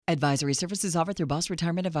Advisory services offered through Boss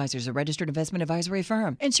Retirement Advisors, a registered investment advisory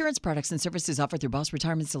firm. Insurance products and services offered through Boss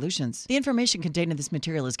Retirement Solutions. The information contained in this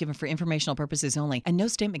material is given for informational purposes only, and no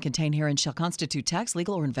statement contained herein shall constitute tax,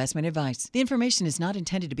 legal, or investment advice. The information is not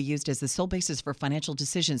intended to be used as the sole basis for financial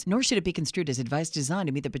decisions, nor should it be construed as advice designed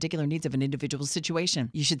to meet the particular needs of an individual situation.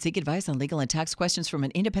 You should seek advice on legal and tax questions from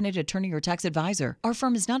an independent attorney or tax advisor. Our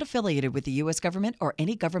firm is not affiliated with the U.S. government or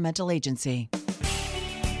any governmental agency.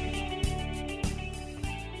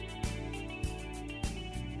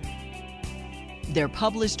 They're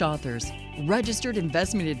published authors, registered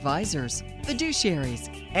investment advisors, fiduciaries,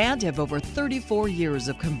 and have over 34 years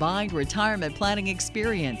of combined retirement planning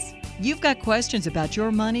experience. You've got questions about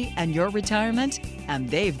your money and your retirement, and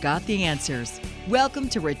they've got the answers. Welcome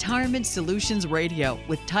to Retirement Solutions Radio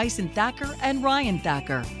with Tyson Thacker and Ryan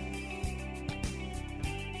Thacker.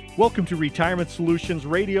 Welcome to Retirement Solutions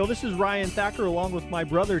Radio. This is Ryan Thacker along with my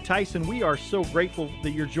brother Tyson. We are so grateful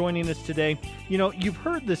that you're joining us today. You know, you've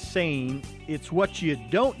heard the saying, it's what you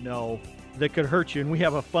don't know that could hurt you. And we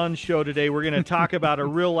have a fun show today. We're going to talk about a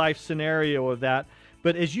real life scenario of that.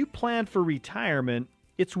 But as you plan for retirement,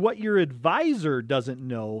 it's what your advisor doesn't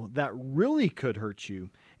know that really could hurt you.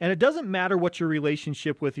 And it doesn't matter what your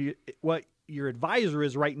relationship with what your advisor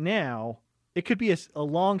is right now. It could be a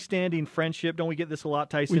long-standing friendship. Don't we get this a lot,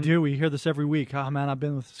 Tyson? We do. We hear this every week. Oh, man, I've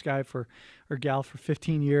been with this guy or gal for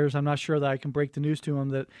 15 years. I'm not sure that I can break the news to them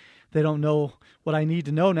that they don't know what I need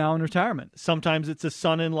to know now in retirement. Sometimes it's a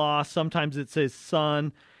son-in-law. Sometimes it's his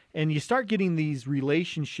son. And you start getting these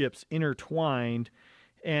relationships intertwined.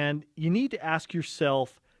 And you need to ask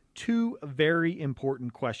yourself two very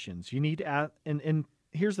important questions. You need to ask, and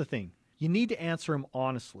here's the thing. You need to answer them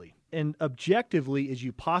honestly and objectively as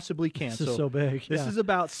you possibly can. This is so big. This is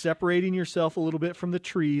about separating yourself a little bit from the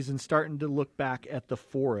trees and starting to look back at the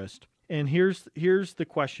forest. And here's the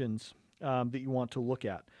questions that you want to look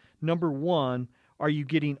at. Number one, are you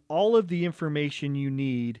getting all of the information you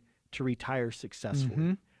need to retire successfully?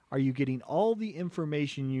 Mm-hmm. Are you getting all the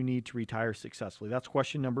information you need to retire successfully? That's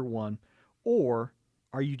question number one. Or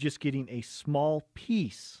are you just getting a small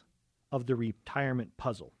piece of the retirement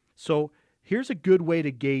puzzle? So here's a good way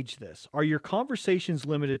to gauge this. Are your conversations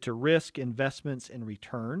limited to risk, investments, and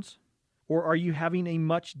returns? Or are you having a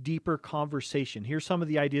much deeper conversation? Here's some of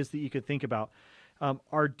the ideas that you could think about.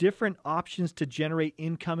 Are different options to generate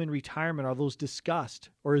income in retirement, are those discussed?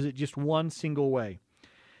 Or is it just one single way?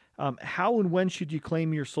 How and when should you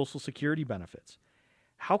claim your Social Security benefits?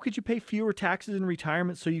 How could you pay fewer taxes in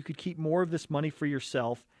retirement so you could keep more of this money for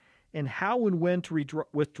yourself? And how and when to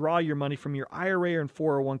withdraw your money from your IRA and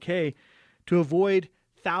 401k to avoid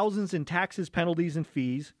thousands in taxes, penalties, and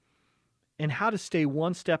fees, and how to stay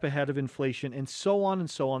one step ahead of inflation, and so on and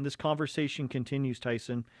so on. This conversation continues,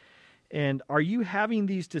 Tyson. And are you having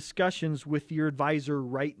these discussions with your advisor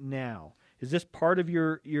right now? Is this part of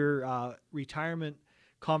your retirement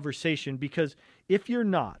conversation? Because if you're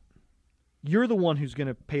not, you're the one who's going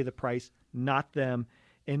to pay the price, not them,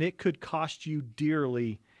 and it could cost you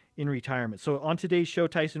dearly in retirement. So on today's show,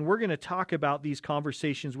 Tyson, we're going to talk about these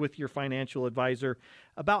conversations with your financial advisor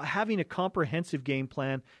about having a comprehensive game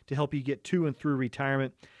plan to help you get to and through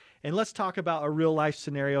retirement. And let's talk about a real life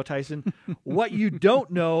scenario, Tyson. What you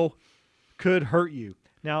don't know could hurt you.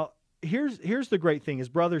 Now, here's the great thing. As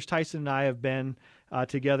brothers, Tyson and I have been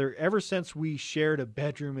together ever since we shared a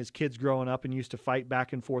bedroom as kids growing up and used to fight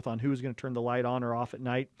back and forth on who was going to turn the light on or off at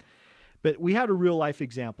night. But we had a real life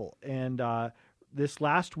example. And this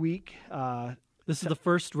last week, this is the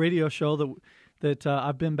first radio show that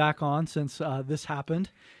I've been back on since this happened.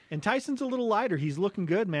 And Tyson's a little lighter. He's looking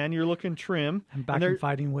good, man. You're looking trim. I'm back in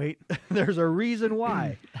fighting weight. There's a reason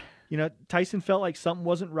why. You know, Tyson felt like something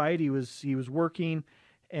wasn't right. He was working,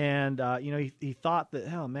 and he thought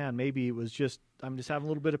that, oh man, maybe it was just I'm just having a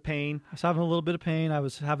little bit of pain. I was having a little bit of pain. I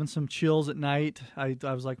was having some chills at night. I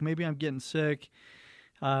was like, maybe I'm getting sick.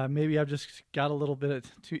 Maybe I've just got a little bit of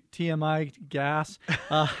TMI gas.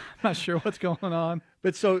 I'm not sure what's going on.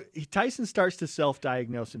 But so Tyson starts to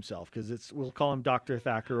self-diagnose himself because we'll call him Dr.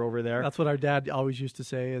 Thacker over there. That's what our dad always used to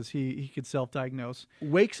say is he could self-diagnose.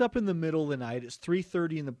 Wakes up in the middle of the night. It's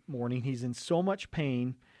 3:30 in the morning. He's in so much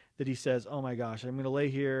pain that he says, oh my gosh, I'm going to lay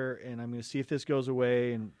here and I'm going to see if this goes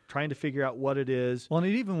away and trying to figure out what it is. Well, and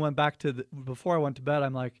it even went back to before I went to bed,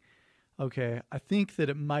 I'm like, okay, I think that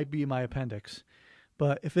it might be my appendix.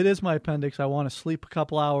 But if it is my appendix, I want to sleep a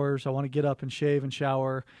couple hours. I want to get up and shave and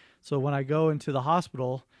shower. So when I go into the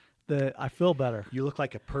hospital, that I feel better. You look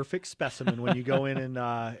like a perfect specimen when you go in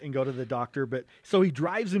and go to the doctor. But so he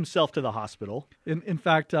drives himself to the hospital. In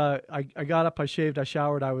fact, I got up, I shaved, I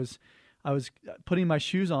showered. I was putting my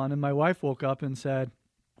shoes on, and my wife woke up and said,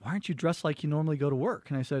 why aren't you dressed like you normally go to work?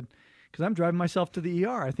 And I said, because I'm driving myself to the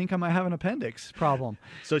ER. I think I might have an appendix problem.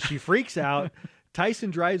 So she freaks out.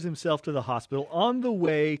 Tyson drives himself to the hospital. On the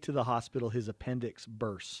way to the hospital, his appendix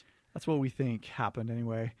bursts. That's what we think happened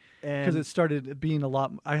anyway. And Because it started being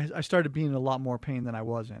I started being in a lot more pain than I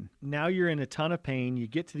was in. now you're in a ton of pain. You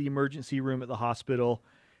get to the emergency room at the hospital,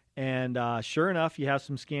 and sure enough, you have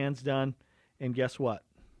some scans done. And guess what?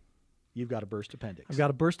 You've got a burst appendix. I've got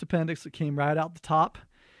a burst appendix that came right out the top,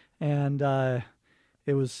 and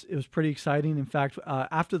it was pretty exciting. In fact,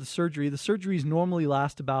 after the surgeries normally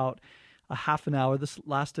last about a half an hour. This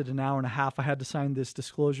lasted an hour and a half. I had to sign this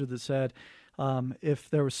disclosure that said if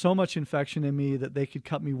there was so much infection in me that they could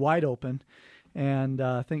cut me wide open. And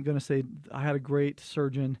thank goodness I had a great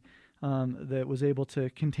surgeon that was able to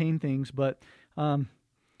contain things. But the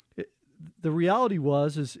reality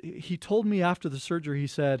is he told me after the surgery, he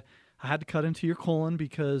said, I had to cut into your colon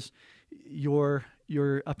because your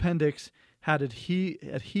appendix had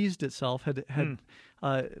adhesed itself, had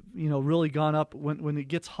really gone up. When it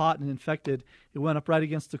gets hot and infected, it went up right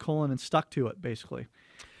against the colon and stuck to it, basically.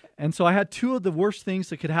 And so I had two of the worst things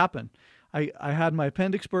that could happen. I had my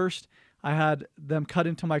appendix burst. I had them cut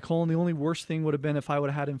into my colon. The only worst thing would have been if I would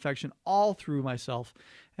have had infection all through myself,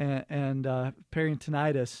 and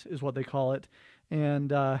peritonitis is what they call it.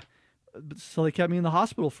 And so they kept me in the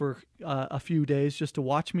hospital for a few days just to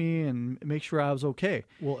watch me and make sure I was okay.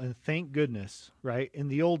 Well, and thank goodness, right? In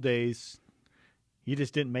the old days, you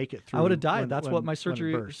just didn't make it through. I would have died. That's what my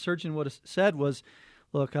surgeon would have said was,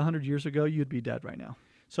 look, 100 years ago, you'd be dead right now.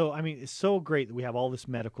 So, I mean, it's so great that we have all this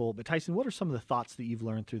medical. But Tyson, what are some of the thoughts that you've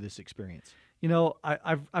learned through this experience? You know,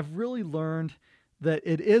 I've really learned that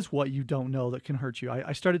it is what you don't know that can hurt you.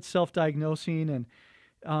 I started self-diagnosing, and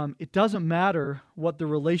it doesn't matter what the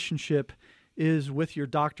relationship is with your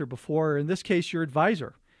doctor before, or in this case, your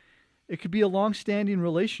advisor. It could be a long-standing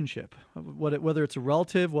relationship, whether it's a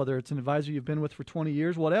relative, whether it's an advisor you've been with for 20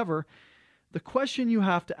 years, whatever. The question you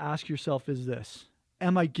have to ask yourself is this: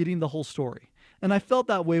 am I getting the whole story? And I felt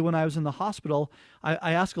that way when I was in the hospital.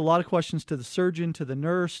 I asked a lot of questions to the surgeon, to the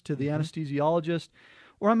nurse, to the anesthesiologist.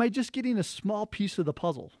 Or am I just getting a small piece of the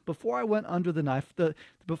puzzle? Before I went under the knife,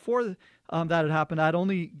 before that had happened, I'd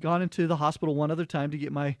only gone into the hospital one other time to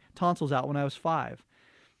get my tonsils out when I was 5.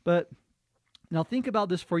 But now think about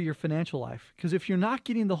this for your financial life, because if you're not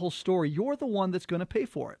getting the whole story, you're the one that's going to pay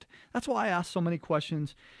for it. That's why I asked so many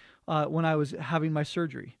questions when I was having my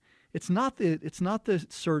surgery. It's not the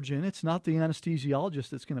surgeon, it's not the anesthesiologist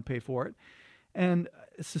that's going to pay for it. And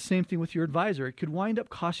it's the same thing with your advisor. It could wind up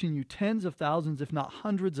costing you tens of thousands, if not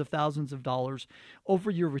hundreds of thousands of dollars over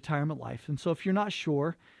your retirement life. And so if you're not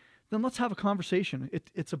sure, then let's have a conversation.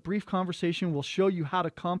 It's a brief conversation. We'll show you how to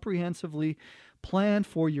comprehensively plan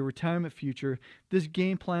for your retirement future. This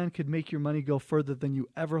game plan could make your money go further than you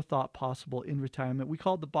ever thought possible in retirement. We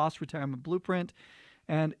call it the Boss Retirement Blueprint,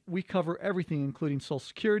 and we cover everything, including Social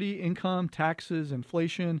Security, income, taxes,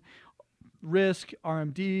 inflation, risk,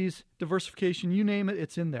 RMDs, diversification, you name it,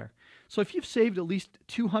 it's in there. So if you've saved at least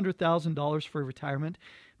 $200,000 for retirement,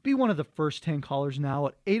 be one of the first 10 callers now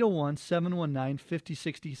at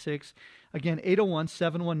 801-719-5066. Again,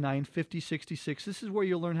 801-719-5066. This is where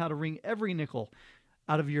you'll learn how to wring every nickel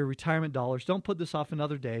out of your retirement dollars. Don't put this off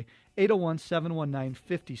another day.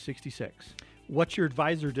 801-719-5066. What your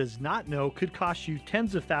advisor does not know could cost you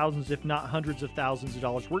tens of thousands, if not hundreds of thousands of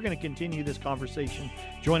dollars. We're going to continue this conversation.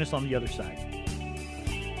 Join us on the other side.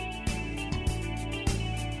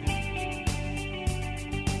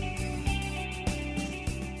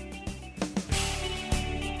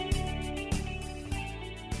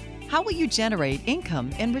 How will you generate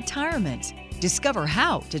income in retirement? Discover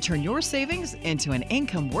how to turn your savings into an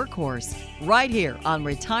income workhorse right here on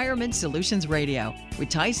Retirement Solutions Radio with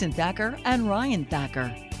Tyson Thacker and Ryan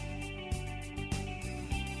Thacker.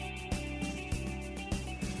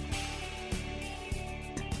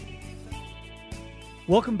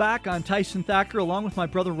 Welcome back. I'm Tyson Thacker along with my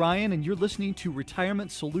brother Ryan, and you're listening to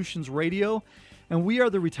Retirement Solutions Radio. And we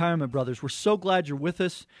are the Retirement Brothers. We're so glad you're with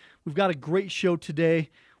us. We've got a great show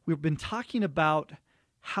today. We've been talking about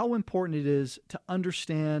how important it is to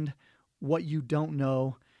understand what you don't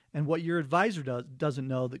know and what your advisor doesn't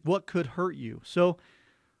know, what could hurt you. So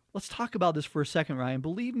let's talk about this for a second, Ryan.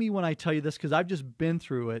 Believe me when I tell you this, because I've just been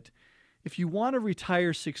through it. If you want to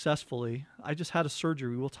retire successfully, I just had a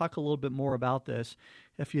surgery. We'll talk a little bit more about this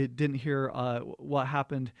if you didn't hear what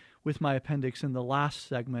happened with my appendix in the last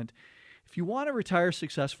segment. If you want to retire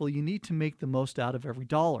successfully, you need to make the most out of every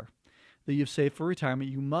dollar that you've saved for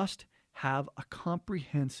retirement. You must have a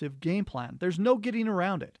comprehensive game plan. There's no getting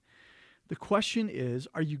around it. The question is,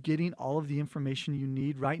 are you getting all of the information you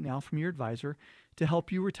need right now from your advisor to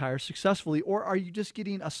help you retire successfully? Or are you just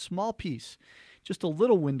getting a small piece, just a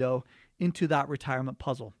little window into that retirement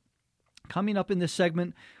puzzle? Coming up in this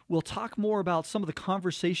segment, we'll talk more about some of the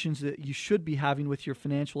conversations that you should be having with your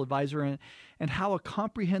financial advisor and how a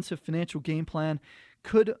comprehensive financial game plan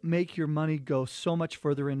could make your money go so much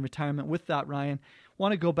further in retirement. With that, Ryan, I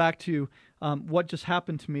want to go back to what just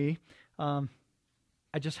happened to me.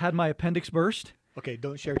 I just had my appendix burst. Okay,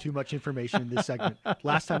 don't share too much information in this segment.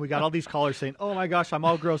 Last time we got all these callers saying, oh my gosh, I'm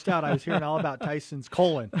all grossed out. I was hearing all about Tyson's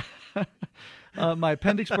colon. My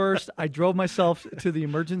appendix burst. I drove myself to the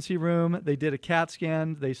emergency room. They did a CAT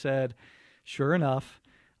scan. They said, sure enough,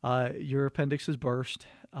 your appendix is burst.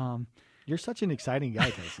 You're such an exciting guy,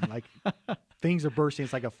 Tyson. Like, things are bursting.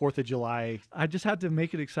 It's like a 4th of July. I just had to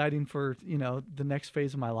make it exciting for, the next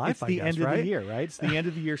phase of my life, It's the end of the year, right? It's the end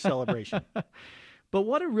of the year celebration. But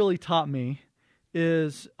what it really taught me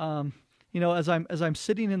is, as I'm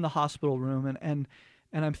sitting in the hospital room and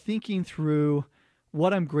I'm thinking through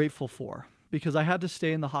what I'm grateful for, because I had to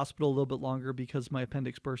stay in the hospital a little bit longer because my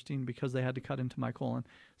appendix bursting, because they had to cut into my colon.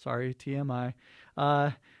 Sorry, TMI.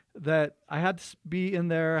 That I had to be in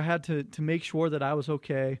there. I had to make sure that I was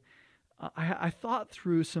okay. I thought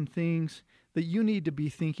through some things that you need to be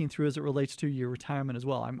thinking through as it relates to your retirement as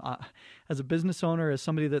well. I'm as a business owner, as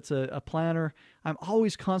somebody that's a planner, I'm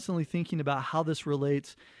always constantly thinking about how this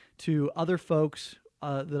relates to other folks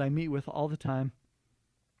that I meet with all the time.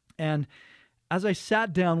 And as I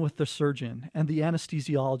sat down with the surgeon and the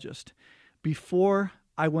anesthesiologist, before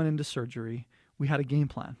I went into surgery, we had a game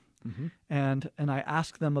plan. Mm-hmm. And I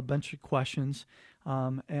asked them a bunch of questions,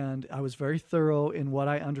 and I was very thorough in what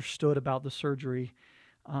I understood about the surgery.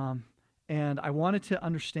 And I wanted to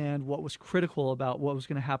understand what was critical about what was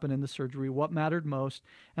going to happen in the surgery, what mattered most.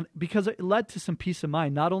 And because it led to some peace of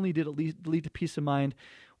mind. Not only did it lead to peace of mind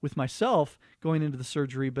with myself going into the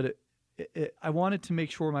surgery, but I wanted to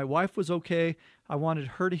make sure my wife was okay. I wanted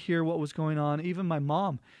her to hear what was going on. Even my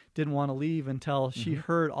mom didn't want to leave until she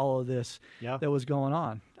heard all of this that was going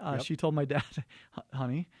on. She told my dad,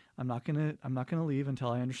 "Honey, I'm not gonna leave until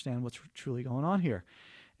I understand what's truly going on here."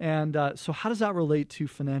 And so, how does that relate to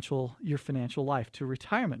your financial life, to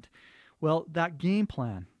retirement? Well, that game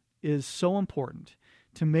plan is so important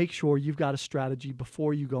to make sure you've got a strategy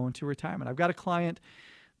before you go into retirement. I've got a client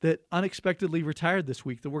that unexpectedly retired this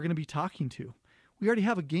week that we're going to be talking to. We already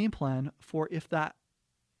have a game plan for if that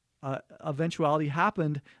eventuality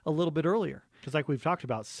happened a little bit earlier. Because like we've talked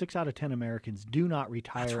about, 6 out of 10 Americans do not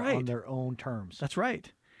retire on their own terms. That's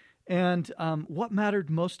right. And what mattered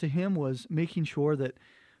most to him was making sure that,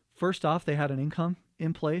 first off, they had an income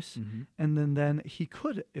in place, and then he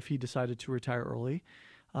could, if he decided to retire early,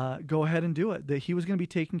 go ahead and do it. That he was going to be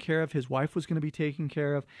taken care of, his wife was going to be taken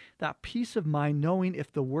care of. That peace of mind, knowing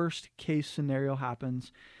if the worst case scenario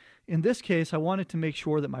happens. In this case, I wanted to make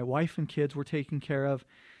sure that my wife and kids were taken care of,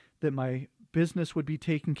 that my business would be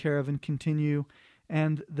taken care of and continue,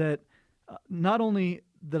 and that not only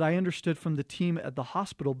that I understood from the team at the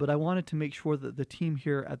hospital, but I wanted to make sure that the team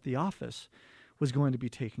here at the office was going to be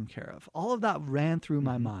taken care of. All of that ran through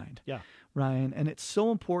my mind, Ryan, and it's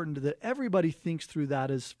so important that everybody thinks through that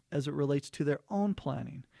as it relates to their own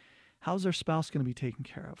planning. How's their spouse going to be taken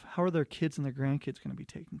care of? How are their kids and their grandkids going to be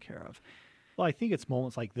taken care of? Well, I think it's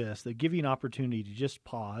moments like this that give you an opportunity to just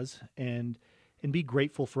pause and be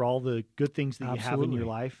grateful for all the good things that you have in your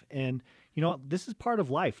life. And, this is part of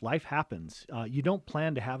life. Life happens. You don't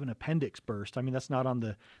plan to have an appendix burst. I mean, that's not on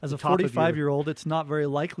the As a 45-year-old, it's not very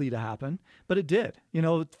likely to happen, but it did.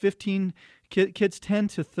 15 kids 10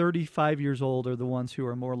 to 35 years old are the ones who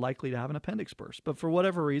are more likely to have an appendix burst. But for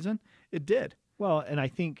whatever reason, it did. Well, and I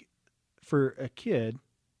think for a kid,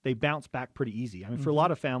 they bounce back pretty easy. I mean, for a lot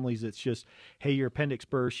of families, it's just, hey, your appendix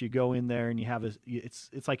burst. You go in there and you have it's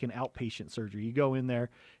like an outpatient surgery. You go in there,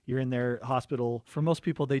 you're in their hospital. For most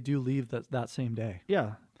people, they do leave that same day.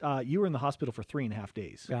 Yeah. You were in the hospital for 3.5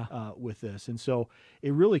 days with this. And so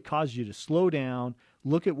it really caused you to slow down,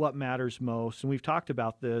 look at what matters most. And we've talked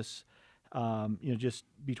about this, just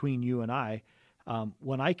between you and I.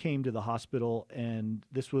 When I came to the hospital, and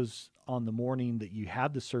this was on the morning that you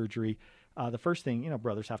had the surgery, the first thing,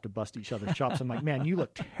 brothers have to bust each other's chops. I'm like, man, you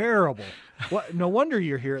look terrible. What? No wonder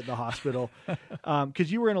you're here at the hospital,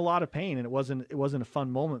 because you were in a lot of pain, and it wasn't a fun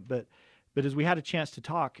moment. But as we had a chance to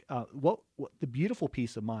talk, what the beautiful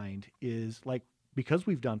peace of mind is, like, because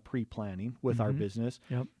we've done pre-planning with our business.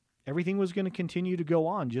 Yep. Everything was going to continue to go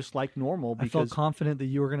on just like normal. I felt confident that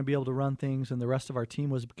you were going to be able to run things, and the rest of our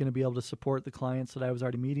team was going to be able to support the clients that I was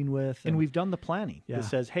already meeting with. And we've done the planning that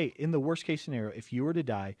says, hey, in the worst case scenario, if you were to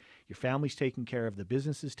die, your family's taken care of, the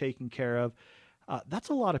business is taken care of. that's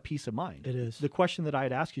a lot of peace of mind. It is. The question that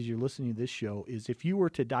I'd ask as you're listening to this show is, if you were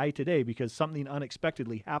to die today because something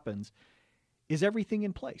unexpectedly happens, is everything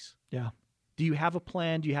in place? Yeah. Do you have a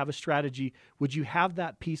plan? Do you have a strategy? Would you have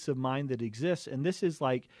that peace of mind that exists? And this is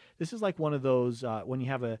like one of those when you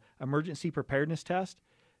have a emergency preparedness test.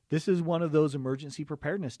 This is one of those emergency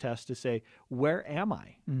preparedness tests to say, where am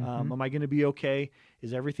I? Mm-hmm. Am I going to be okay?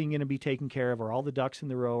 Is everything going to be taken care of? Are all the ducks in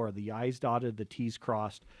the row? Are the I's dotted, the T's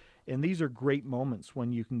crossed? And these are great moments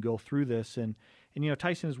when you can go through this. And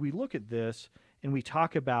Tyson, as we look at this and we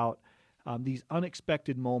talk about these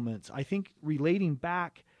unexpected moments, I think relating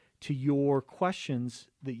back to your questions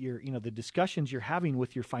that the discussions you're having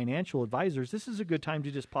with your financial advisors, this is a good time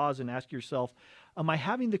to just pause and ask yourself, am I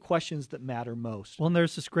having the questions that matter most? Well, and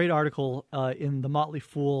there's this great article in The Motley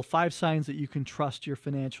Fool, 5 Signs That You Can Trust Your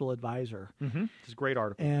Financial Advisor. Mm-hmm. It's a great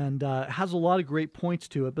article. And it has a lot of great points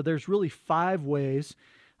to it, but there's really 5 ways,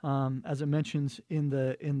 as it mentions in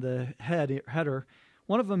the header.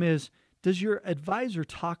 One of them is, does your advisor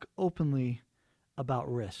talk openly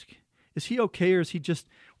about risk? Is he okay, or is he just,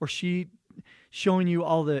 or she showing you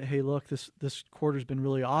all the, hey, look, this quarter's been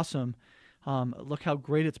really awesome. Look how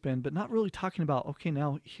great it's been, but not really talking about, okay,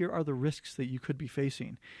 now here are the risks that you could be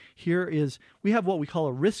facing. We have what we call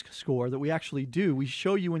a risk score that we actually do. We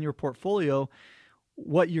show you in your portfolio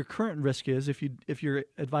what your current risk is if your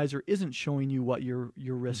advisor isn't showing you what your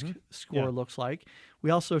risk score looks like. We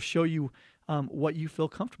also show you what you feel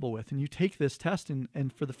comfortable with. And you take this test,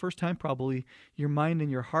 and for the first time, probably your mind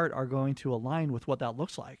and your heart are going to align with what that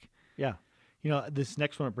looks like. Yeah. This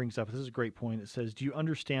next one it brings up, this is a great point. It says, do you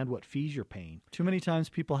understand what fees you're paying? Too many times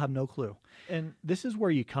people have no clue. And this is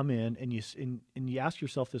where you come in and you ask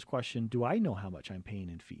yourself this question, do I know how much I'm paying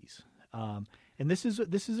in fees? And this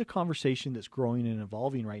is a conversation that's growing and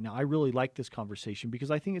evolving right now. I really like this conversation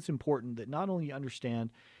because I think it's important that not only you understand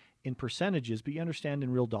in percentages, but you understand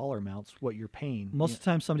in real dollar amounts what you're paying. Most of the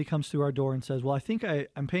time somebody comes through our door and says, well, I think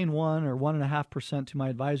I'm paying 1 or 1.5% to my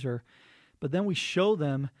advisor. But then we show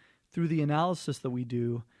them through the analysis that we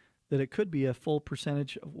do that it could be a full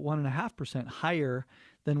percentage of 1.5% higher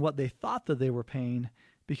than what they thought that they were paying,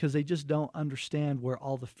 because they just don't understand where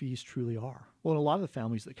all the fees truly are. Well, a lot of the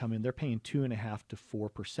families that come in, they're paying 2.5% to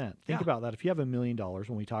 4%. Think about that. If you have $1 million,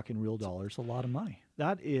 when we talk in real dollars, it's a lot of money.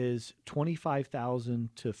 That is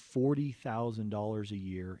 $25,000 to $40,000 a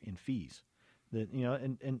year in fees. That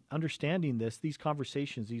and understanding these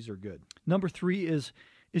conversations, these are good. Number 3 is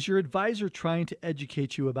your advisor trying to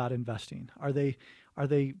educate you about investing? Are they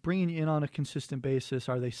bringing you in on a consistent basis?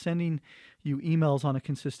 Are they sending you emails on a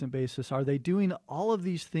consistent basis? Are they doing all of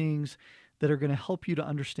these things that are going to help you to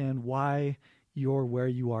understand why you're where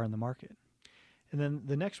you are in the market? And then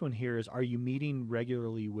the next one here is, are you meeting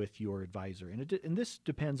regularly with your advisor? And this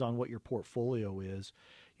depends on what your portfolio is.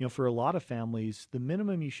 For a lot of families, the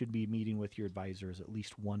minimum you should be meeting with your advisor is at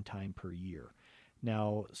least 1 time per year.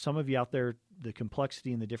 Now, some of you out there, the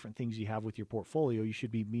complexity and the different things you have with your portfolio, you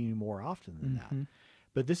should be meeting more often than that.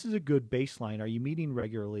 But this is a good baseline. Are you meeting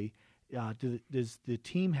regularly? Does the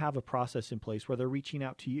team have a process in place where they're reaching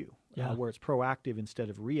out to you, where it's proactive instead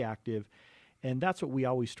of reactive? And that's what we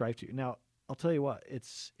always strive to. Now, I'll tell you what,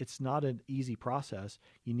 it's not an easy process.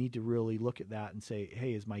 You need to really look at that and say,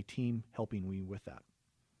 hey, is my team helping me with that?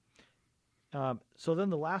 So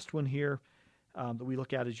then the last one here that we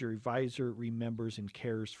look at is your advisor remembers and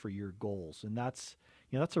cares for your goals. And that's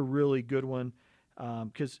a really good one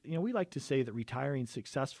because, we like to say that retiring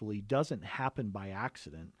successfully doesn't happen by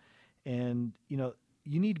accident. And,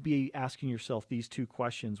 you need to be asking yourself these 2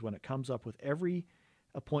 questions when it comes up with every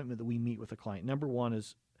appointment that we meet with a client. Number 1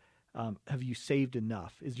 is, have you saved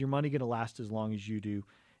enough? Is your money going to last as long as you do?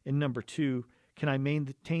 And number 2, can I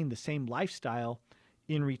maintain the same lifestyle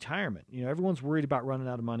in retirement? Everyone's worried about running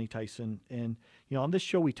out of money, Tyson. And, on this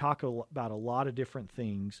show, we talk about a lot of different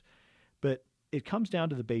things, but it comes down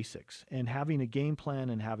to the basics and having a game plan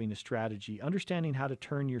and having a strategy, understanding how to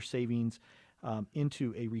turn your savings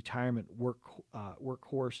into a retirement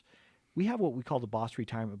workhorse. We have what we call the Boss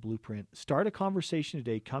Retirement Blueprint. Start a conversation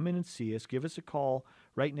today. Come in and see us. Give us a call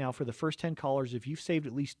right now. For the first 10 callers, if you've saved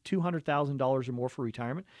at least $200,000 or more for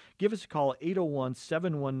retirement, give us a call at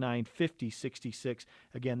 801-719-5066.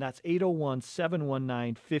 Again, that's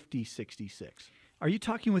 801-719-5066. Are you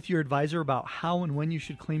talking with your advisor about how and when you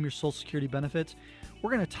should claim your Social Security benefits?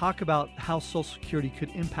 We're going to talk about how Social Security could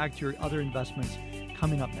impact your other investments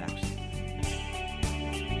coming up next.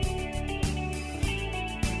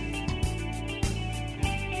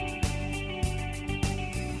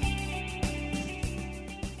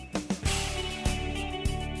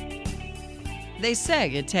 They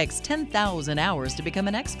say it takes 10,000 hours to become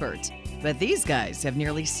an expert. But these guys have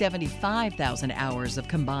nearly 75,000 hours of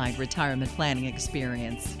combined retirement planning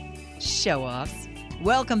experience. Show-offs.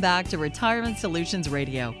 Welcome back to Retirement Solutions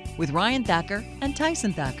Radio with Ryan Thacker and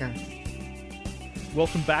Tyson Thacker.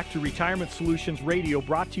 Welcome back to Retirement Solutions Radio,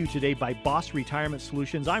 brought to you today by Boss Retirement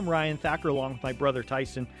Solutions. I'm Ryan Thacker, along with my brother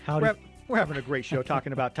Tyson. Howdy. We're having a great show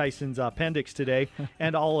talking about Tyson's appendix today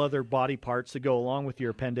and all other body parts that go along with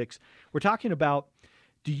your appendix. We're talking about,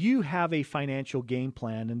 do you have a financial game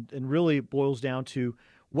plan? And really it boils down to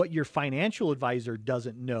what your financial advisor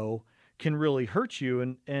doesn't know can really hurt you.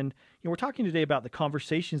 And you know, we're talking today about the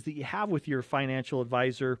conversations that you have with your financial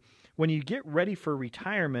advisor when you get ready for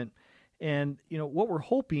retirement. And, you know, what we're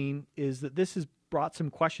hoping is that this has brought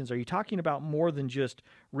some questions. Are you talking about more than just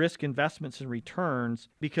risk, investments, and returns?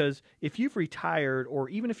 Because if you've retired, or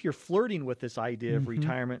even if you're flirting with this idea of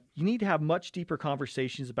retirement, you need to have much deeper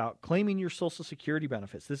conversations about claiming your Social Security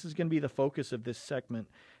benefits. This is going to be the focus of this segment,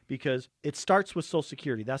 because it starts with Social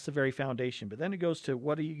Security. That's the very foundation. But then it goes to,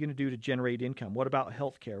 what are you going to do to generate income? What about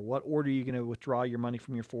healthcare? What order are you going to withdraw your money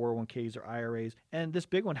from your 401ks or IRAs? And this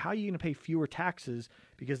big one, how are you going to pay fewer taxes?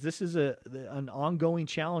 Because this is an ongoing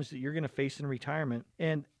challenge that you're going to face in retirement.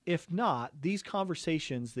 And if not, these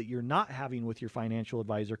conversations that you're not having with your financial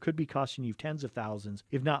advisor could be costing you tens of thousands,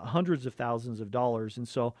 if not hundreds of thousands of dollars. And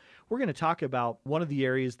so we're going to talk about one of the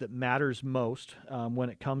areas that matters most when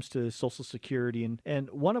it comes to Social Security. And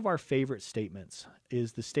one of our favorite statements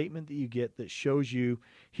is the statement that you get that shows you,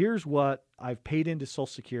 here's what I've paid into Social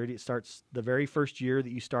Security. It starts the very first year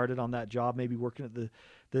that you started on that job, maybe working at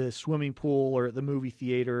the swimming pool or at the movie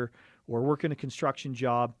theater or working a construction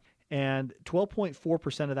job. And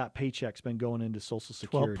 12.4% of that paycheck's been going into Social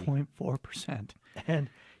Security. 12.4%. And,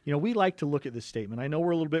 you know, we like to look at this statement. I know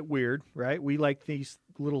we're a little bit weird, right? We like these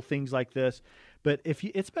little things like this. But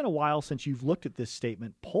it's been a while since you've looked at this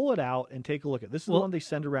statement, pull it out and take a look at it. This is the one they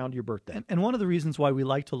send around your birthday. And one of the reasons why we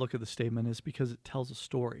like to look at the statement is because it tells a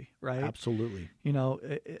story, right? Absolutely. You know,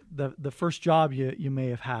 the first job you may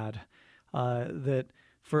have had, that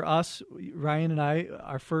for us, Ryan and I,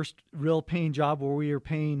 our first real paying job where we were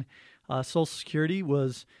paying Social Security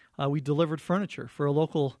was we delivered furniture for a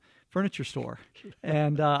local furniture store.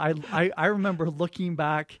 And I remember looking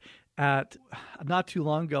back at, not too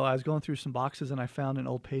long ago, I was going through some boxes and I found an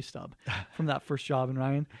old pay stub from that first job. And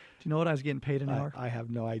Ryan, do you know what I was getting paid an hour? I have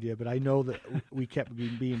no idea, but I know that we kept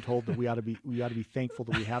being told that we ought to be thankful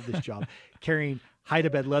that we have this job, carrying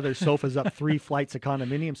hide-a-bed leather sofas up 3 flights of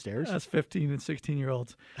condominium stairs. That's 15 and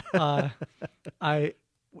 16-year-olds. It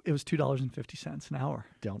was $2.50 an hour.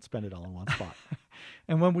 Don't spend it all in one spot.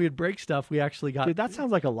 And when we would break stuff, we actually got... Dude, that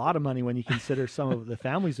sounds like a lot of money when you consider some of the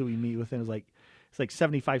families that we meet with, and it's like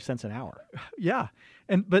 75 cents an hour. Yeah.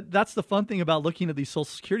 But that's the fun thing about looking at these Social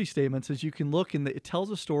Security statements is you can look and it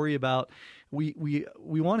tells a story about, we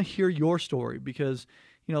want to hear your story, because,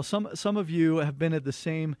 you know, some of you have been at the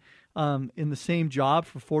same in the same job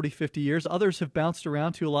for 40, 50 years. Others have bounced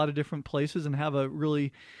around to a lot of different places and have a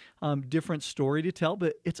really different story to tell,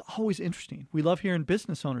 but it's always interesting. We love hearing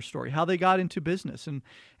business owner story, how they got into business and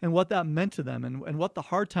what that meant to them and what the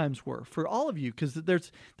hard times were for all of you, because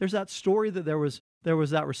there's that story that there was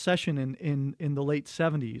that recession in the late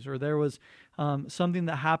 70s, or there was something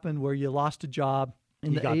that happened where you lost a job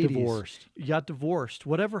in the 80s. You got divorced.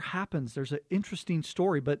 Whatever happens, there's an interesting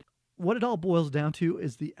story, but what it all boils down to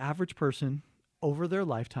is the average person over their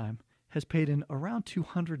lifetime has paid in around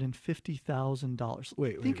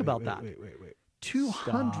 $250,000. Think about that. Wait.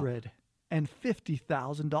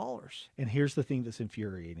 $250,000. And here's the thing that's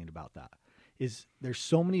infuriating about that is there's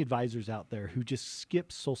so many advisors out there who just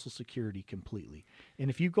skip Social Security completely. And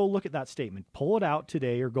if you go look at that statement, pull it out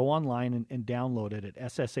today or go online and download it at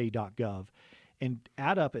ssa.gov and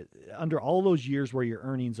add up it under all those years where your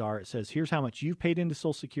earnings are. It says, here's how much you've paid into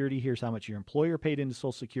Social Security. Here's how much your employer paid into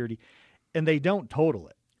Social Security. And they don't total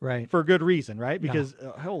it. Right. For good reason, right? Because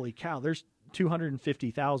holy cow, there's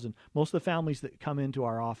 $250,000. Most of the families that come into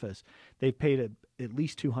our office, they've paid at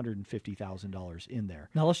least $250,000 in there.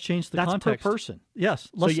 Now let's change the context. That's per person. Yes.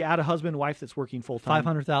 So you add a husband and wife that's working full time.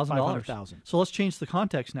 $500,000. So let's change the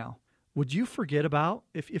context now. Would you forget about,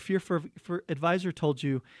 if your for advisor told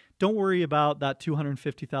you, don't worry about that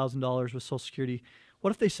 $250,000 with Social Security, what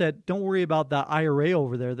if they said, don't worry about that IRA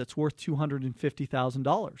over there that's worth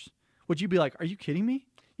 $250,000? Would you be like, are you kidding me?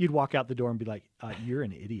 You'd walk out the door and be like, you're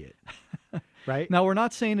an idiot, right? Now, we're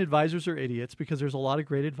not saying advisors are idiots, because there's a lot of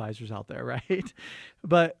great advisors out there, right?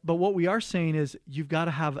 But what we are saying is you've got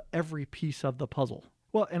to have every piece of the puzzle.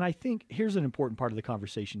 Well, and I think here's an important part of the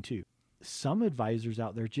conversation too. Some advisors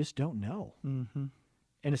out there just don't know. Mm-hmm.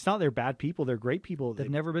 And it's not they're bad people. They're great people. They've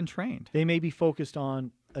never been trained. They may be focused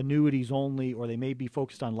on annuities only, or they may be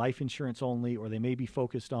focused on life insurance only, or they may be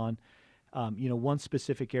focused on, one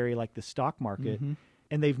specific area like the stock market. Mm-hmm.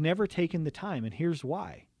 And they've never taken the time. And here's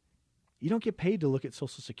why. You don't get paid to look at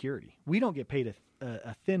Social Security. We don't get paid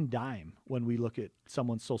a thin dime when we look at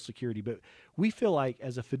someone's Social Security. But we feel like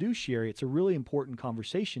as a fiduciary, it's a really important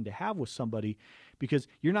conversation to have with somebody, because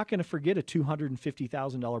you're not going to forget a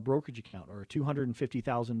 $250,000 brokerage account or a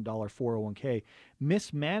 $250,000 401k.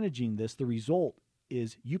 Mismanaging this, the result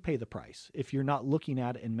is you pay the price if you're not looking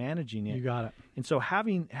at it and managing it. You got it. And so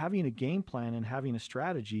having a game plan and having a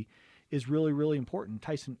strategy is really, really important.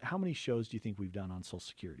 Tyson, how many shows do you think we've done on Social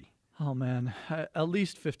Security? Oh, man, at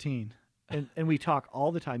least 15. And we talk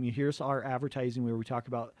all the time. You hear our advertising where we talk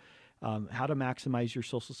about how to maximize your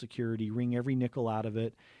Social Security, wring every nickel out of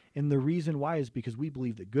it. And the reason why is because we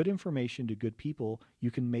believe that good information to good people,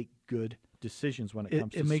 you can make good decisions when it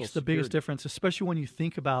comes to Social Security. It makes the biggest difference, especially when you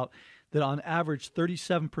think about that on average,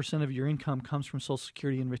 37% of your income comes from Social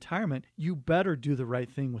Security in retirement. You better do the right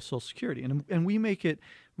thing with Social Security. And we make it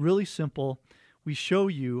really simple. We show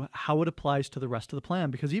you how it applies to the rest of the plan,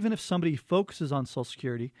 because even if somebody focuses on Social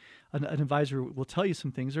Security, an advisor will tell you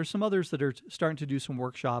some things. There's some others that are starting to do some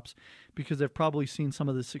workshops because they've probably seen some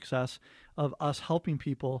of the success of us helping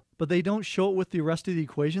people, but they don't show it with the rest of the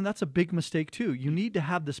equation. That's a big mistake too. You need to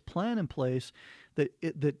have this plan in place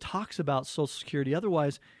that talks about Social Security.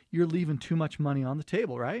 Otherwise, you're leaving too much money on the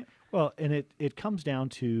table, right? Well, and it comes down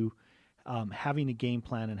to having a game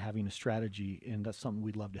plan and having a strategy, and that's something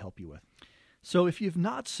we'd love to help you with. So if you've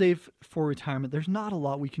not saved for retirement, there's not a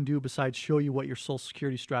lot we can do besides show you what your Social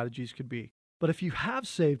Security strategies could be. But if you have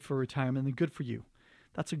saved for retirement, then good for you.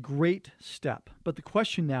 That's a great step. But the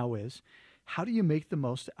question now is, how do you make the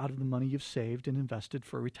most out of the money you've saved and invested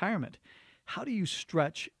for retirement? How do you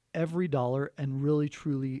stretch every dollar and really,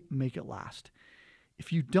 truly make it last?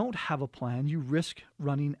 If you don't have a plan, you risk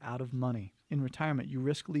running out of money in retirement. You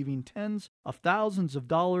risk leaving tens of thousands of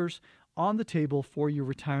dollars on the table for your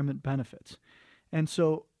retirement benefits. And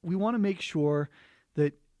so we want to make sure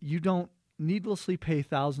that you don't needlessly pay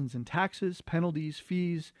thousands in taxes, penalties,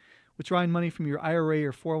 fees, withdrawing money from your IRA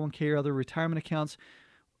or 401k or other retirement accounts.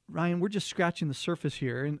 Ryan, we're just scratching the surface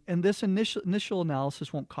here. And this initial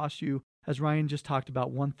analysis won't cost you, as Ryan just talked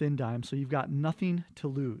about, one thin dime, so you've got nothing to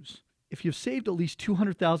lose. If you've saved at least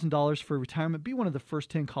 $200,000 for retirement, be one of the first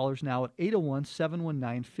 10 callers now at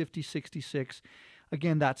 801-719-5066.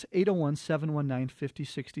 Again, that's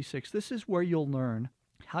 801-719-5066. This is where you'll learn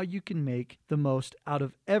how you can make the most out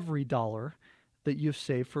of every dollar that you've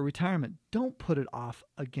saved for retirement. Don't put it off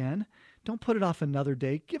again. Don't put it off another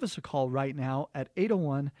day. Give us a call right now at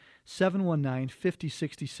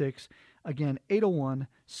 801-719-5066. Again,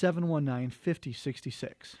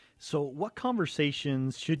 801-719-5066. So what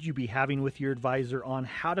conversations should you be having with your advisor on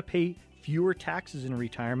how to pay fewer taxes in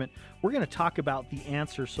retirement? We're going to talk about the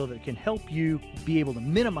answer so that it can help you be able to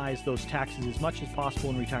minimize those taxes as much as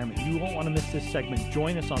possible in retirement. You won't want to miss this segment.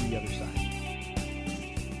 Join us on the other side.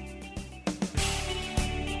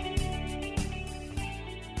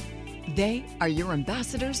 They are your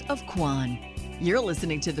ambassadors of Quan. You're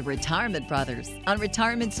listening to the Retirement Brothers on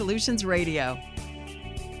Retirement Solutions Radio.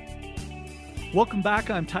 Welcome back.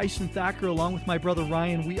 I'm Tyson Thacker along with my brother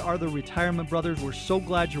Ryan. We are the Retirement Brothers. We're so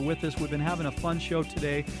glad you're with us. We've been having a fun show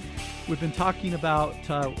today. We've been talking about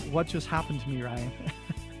what just happened to me, Ryan.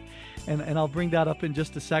 and I'll bring that up in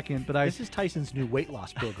just a second. But this is Tyson's new weight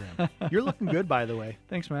loss program. You're looking good, by the way.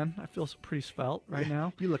 Thanks, man. I feel pretty svelte right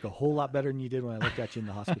now. You look a whole lot better than you did when I looked at you in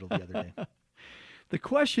the hospital the other day. The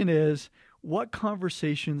question is, what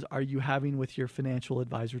conversations are you having with your financial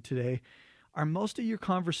advisor today? Are most of your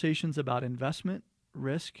conversations about investment,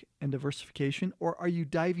 risk, and diversification, or are you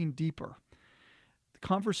diving deeper? The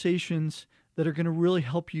conversations that are going to really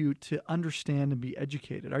help you to understand and be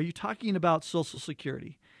educated. Are you talking about Social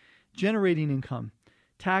Security, generating income,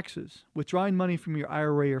 taxes, withdrawing money from your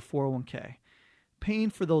IRA or 401k, paying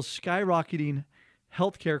for those skyrocketing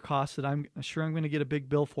healthcare costs that I'm sure I'm going to get a big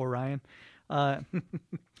bill for, Ryan,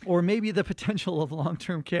 or maybe the potential of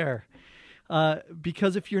long-term care?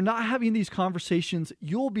 Because if you're not having these conversations,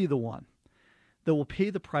 you'll be the one that will pay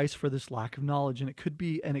the price for this lack of knowledge. And it could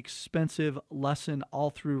be an expensive lesson all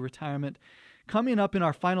through retirement. Coming up in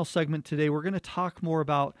our final segment today, we're going to talk more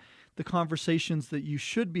about the conversations that you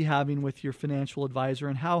should be having with your financial advisor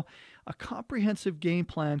and how a comprehensive game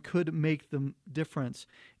plan could make the difference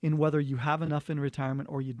in whether you have enough in retirement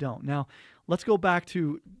or you don't. Now, let's go back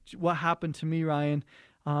to what happened to me, Ryan.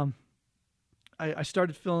 I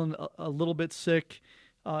started feeling a little bit sick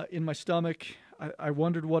in my stomach. I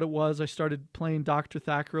wondered what it was. I started playing Dr.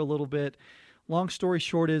 Thacker a little bit, long story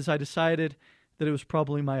short is I decided that it was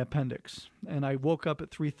probably my appendix. And I woke up at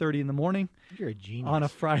 3:30 in the morning. You're a genius. On a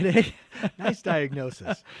Friday. Nice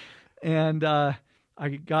diagnosis. And I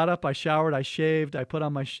got up, I showered, I shaved, I put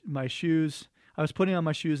on my shoes. I was putting on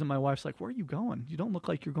my shoes, and my wife's like, "Where are you going? You don't look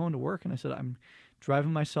like you're going to work." And I said, "I'm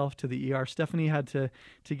driving myself to the ER." Stephanie had to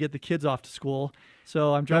get the kids off to school,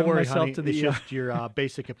 so I'm driving myself honey. to the it's ER. Just your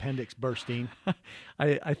basic appendix bursting.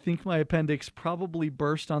 I think my appendix probably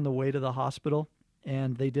burst on the way to the hospital,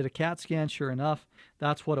 and they did a CAT scan. Sure enough,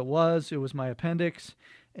 that's what it was. It was my appendix,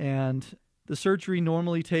 and the surgery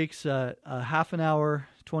normally takes a half an hour,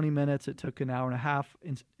 20 minutes. It took an hour and a half.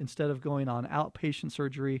 Instead of going on outpatient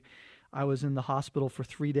surgery, I was in the hospital for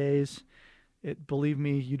 3 days. Believe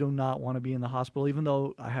me, you do not want to be in the hospital. Even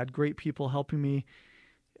though I had great people helping me,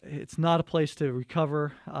 it's not a place to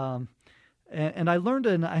recover. And I learned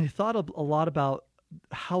and I thought a lot about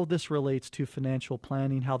how this relates to financial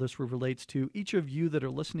planning, how this relates to each of you that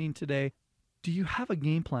are listening today. Do you have a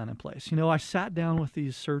game plan in place? I sat down with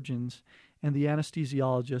these surgeons and the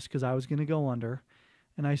anesthesiologist because I was going to go under,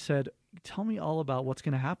 and I said, "Tell me all about what's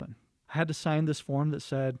going to happen." I had to sign this form that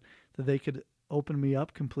said that they could open me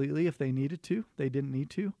up completely if they needed to. They didn't need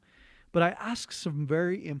to. But I asked some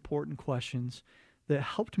very important questions that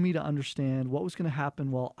helped me to understand what was going to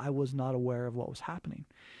happen while I was not aware of what was happening.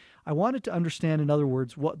 I wanted to understand, in other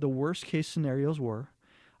words, what the worst case scenarios were.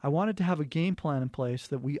 I wanted to have a game plan in place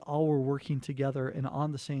that we all were working together and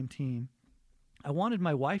on the same team. I wanted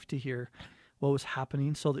my wife to hear what was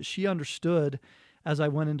happening so that she understood as I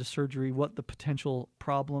went into surgery what the potential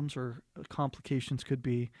problems or complications could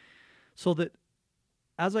be, so that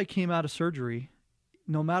as I came out of surgery,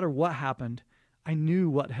 no matter what happened, I knew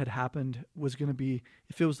what had happened was going to be,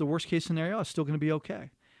 if it was the worst case scenario, I was still going to be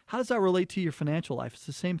okay. How does that relate to your financial life? It's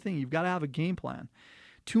the same thing. You've got to have a game plan.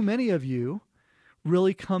 Too many of you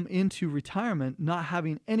really come into retirement not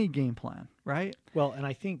having any game plan, right? Well, and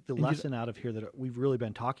I think the lesson out of here that we've really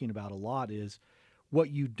been talking about a lot is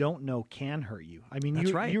what you don't know can hurt you. I mean,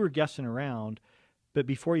 you were guessing around, but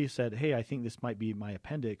before you said, "Hey, I think this might be my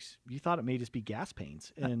appendix," you thought it may just be gas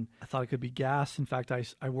pains. And I thought it could be gas. In fact,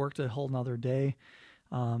 I worked a whole nother day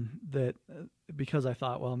because I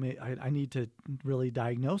thought, well, I need to really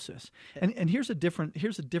diagnose this. And here's a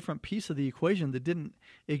different piece of the equation that didn't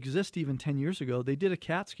exist even 10 years ago. They did a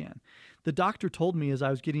CAT scan. The doctor told me as I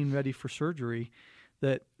was getting ready for surgery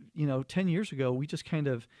that 10 years ago we just kind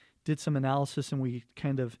of did some analysis and we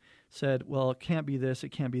kind of said, well, it can't be this, it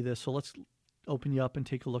can't be this, so let's open you up and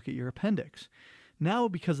take a look at your appendix. Now,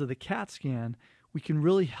 because of the CAT scan, we can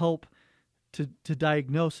really help to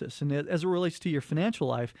diagnose this. And as it relates to your financial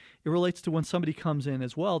life, it relates to when somebody comes in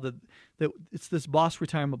as well, that it's this Boss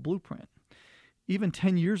Retirement Blueprint. Even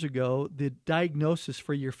 10 years ago, the diagnosis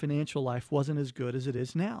for your financial life wasn't as good as it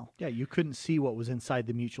is now. Yeah, you couldn't see what was inside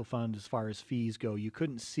the mutual fund as far as fees go. You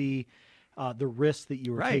couldn't see the risk that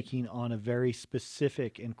you were taking on a very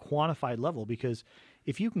specific and quantified level, because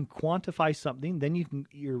if you can quantify something, then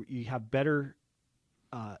you have better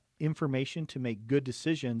information to make good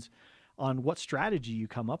decisions on what strategy you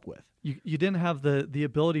come up with. You didn't have the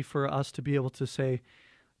ability for us to be able to say,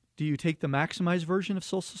 do you take the maximized version of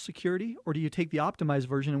Social Security or do you take the optimized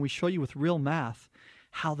version? And we show you with real math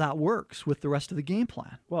how that works with the rest of the game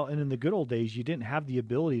plan. Well, and in the good old days, you didn't have the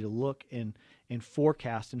ability to look and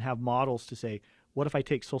forecast and have models to say, what if I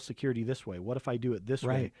take Social Security this way? What if I do it this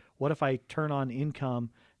way? What if I turn on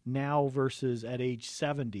income now versus at age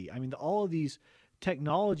 70? I mean, all of these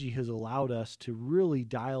technology has allowed us to really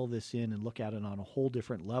dial this in and look at it on a whole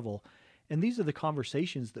different level. And these are the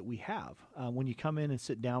conversations that we have. When you come in and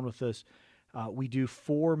sit down with us, we do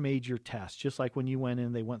 4 major tests. Just like when you went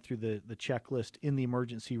in, they went through the checklist in the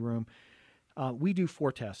emergency room. We do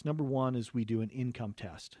 4 tests. Number 1 is we do an income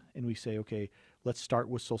test. And we say, okay, let's start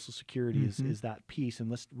with Social Security is that piece. And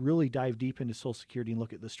let's really dive deep into Social Security and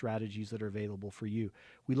look at the strategies that are available for you.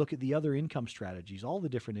 We look at the other income strategies, all the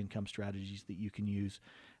different income strategies that you can use,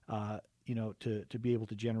 to be able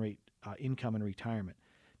to generate income in retirement.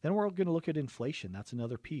 Then we're going to look at inflation. That's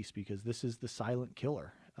another piece, because this is the silent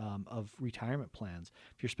killer of retirement plans.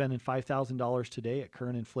 If you're spending $5,000 today at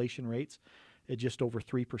current inflation rates at just over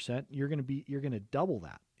 3%, you're going to double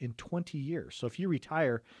that in 20 years. So if you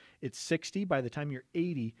retire at 60, by the time you're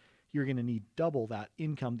 80, you're going to need double that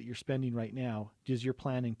income that you're spending right now. Does your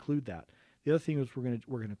plan include that? The other thing is we're going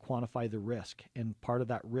to quantify the risk, and part of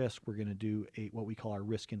that risk we're going to do what we call our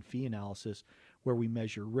risk and fee analysis, where we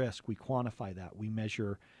measure risk, we quantify that, we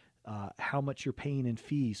measure how much you're paying in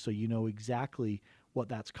fees, so you know exactly what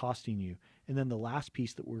that's costing you. And then the last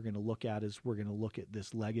piece that we're going to look at is we're going to look at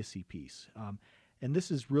this legacy piece, and this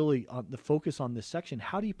is really the focus on this section.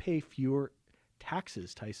 How do you pay fewer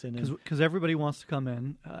taxes, Tyson. And Because everybody wants to come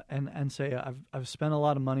in and say, I've spent a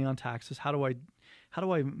lot of money on taxes. How do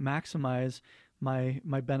I maximize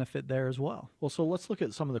my benefit there as well? Well, so let's look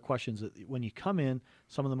at some of the questions that when you come in.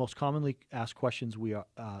 Some of the most commonly asked questions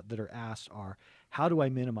that are asked are, how do I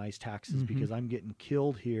minimize taxes because I'm getting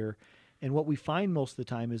killed here? And what we find most of the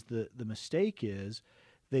time is the mistake is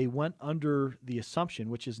they went under the assumption,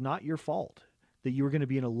 which is not your fault, that you were going to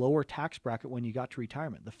be in a lower tax bracket when you got to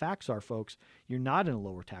retirement. The facts are, folks, you're not in a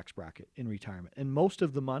lower tax bracket in retirement. And most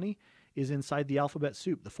of the money is inside the alphabet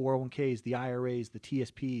soup, the 401ks, the IRAs, the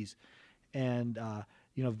TSPs, and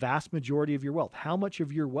vast majority of your wealth. How much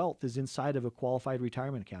of your wealth is inside of a qualified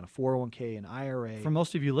retirement account, a 401k, an IRA? For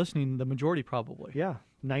most of you listening, the majority probably. Yeah,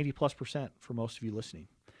 90+% for most of you listening.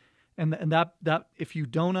 And that if you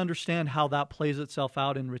don't understand how that plays itself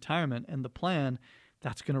out in retirement and the plan,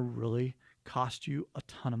 that's going to really cost you a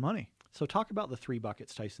ton of money. So talk about the three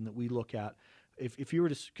buckets, Tyson, that we look at. If you were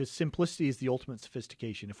to, because simplicity is the ultimate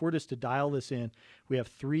sophistication. If we're just to dial this in, we have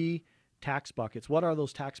three tax buckets. What are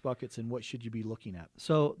those tax buckets and what should you be looking at?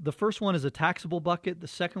 So the first one is a taxable bucket. The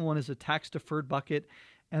second one is a tax deferred bucket.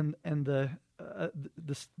 And the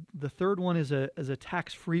third one is a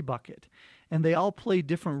tax-free bucket. And they all play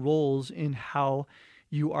different roles in how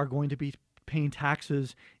you are going to be paying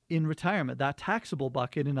taxes in retirement. That taxable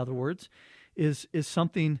bucket, in other words, is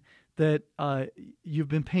something that you've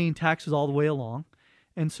been paying taxes all the way along.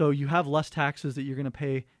 And so you have less taxes that you're going to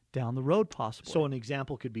pay down the road possibly. So an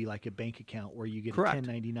example could be like a bank account where you get Correct. a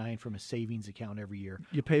 1099 from a savings account every year.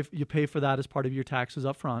 You pay for that as part of your taxes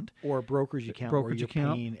up front. Or a brokerage account where you're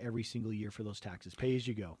paying every single year for those taxes. Pay as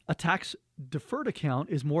you go. A tax deferred account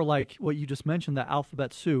is more like what you just mentioned, the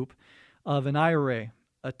alphabet soup of an IRA,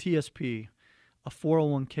 a TSP, a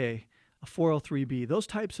 401k, a 403b, those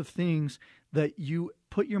types of things that you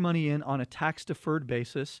put your money in on a tax deferred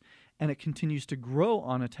basis and it continues to grow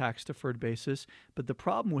on a tax-deferred basis. But the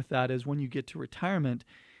problem with that is when you get to retirement,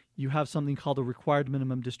 you have something called a required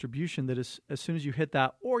minimum distribution that is, as soon as you hit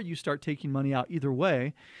that or you start taking money out, either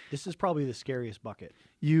way. This is probably the scariest bucket.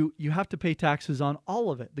 You have to pay taxes on all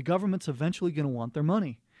of it. The government's eventually going to want their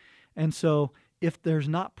money. And so if there's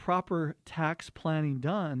not proper tax planning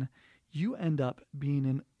done, you end up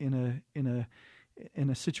being in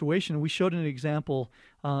a situation. We showed an example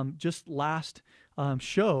just last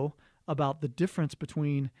show about the difference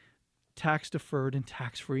between tax-deferred and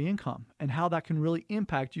tax-free income and how that can really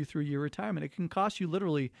impact you through your retirement. It can cost you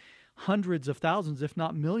literally hundreds of thousands, if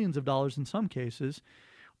not millions of dollars in some cases,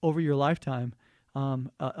 over your lifetime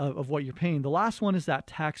of what you're paying. The last one is that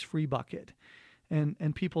tax-free bucket.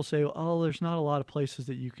 And people say, oh, there's not a lot of places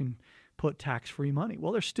that you can put tax-free money.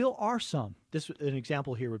 Well, there still are some. An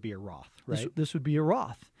example here would be a Roth, right? This would be a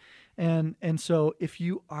Roth. And so if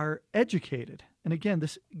you are educated, and again,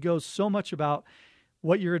 this goes so much about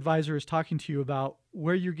what your advisor is talking to you about,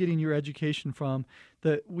 where you're getting your education from,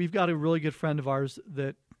 that we've got a really good friend of ours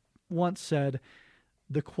that once said,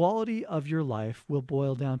 the quality of your life will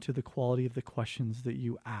boil down to the quality of the questions that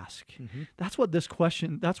you ask. Mm-hmm. That's what this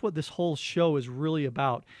whole show is really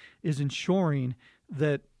about, is ensuring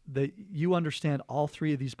that you understand all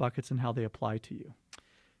three of these buckets and how they apply to you.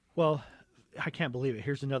 Well, I can't believe it.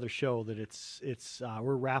 Here's another show that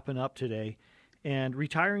we're wrapping up today. And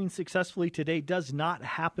retiring successfully today does not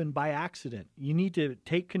happen by accident. You need to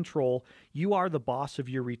take control. You are the boss of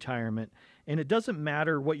your retirement. And it doesn't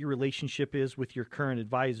matter what your relationship is with your current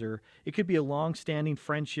advisor. It could be a long-standing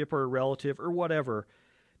friendship or a relative or whatever.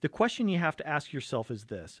 The question you have to ask yourself is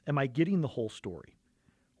this: am I getting the whole story?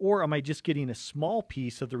 Or am I just getting a small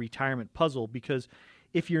piece of the retirement puzzle? Because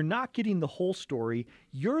if you're not getting the whole story,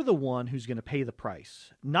 you're the one who's going to pay the price.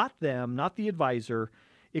 Not them, not the advisor.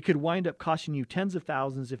 It could wind up costing you tens of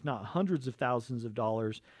thousands, if not hundreds of thousands of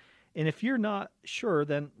dollars. And if you're not sure,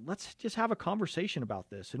 then let's just have a conversation about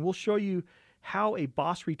this. And we'll show you how a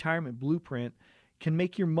Boss Retirement Blueprint can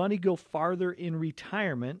make your money go farther in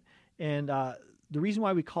retirement. And the reason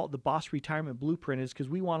why we call it the Boss Retirement Blueprint is because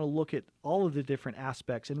we want to look at all of the different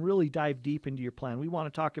aspects and really dive deep into your plan. We want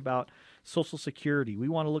to talk about Social Security. We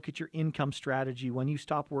want to look at your income strategy when you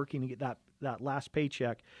stop working to get that last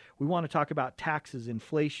paycheck. We want to talk about taxes,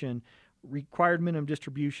 inflation, required minimum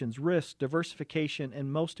distributions, risk, diversification,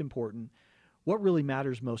 and most important, what really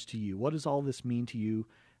matters most to you? What does all this mean to you?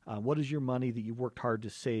 What does your money that you've worked hard to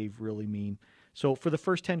save really mean? So for the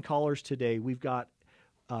first 10 callers today, we've got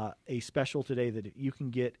a special today that you can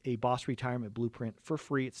get a Boss Retirement Blueprint for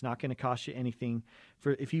free. It's not going to cost you anything.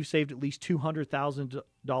 If you've saved at least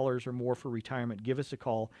 $200,000 or more for retirement, give us a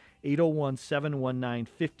call,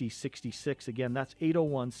 801-719-5066. Again, that's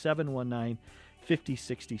 801-719-5066.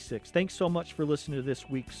 5066. Thanks so much for listening to this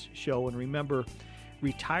week's show. And remember,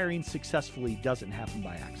 retiring successfully doesn't happen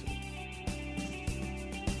by accident.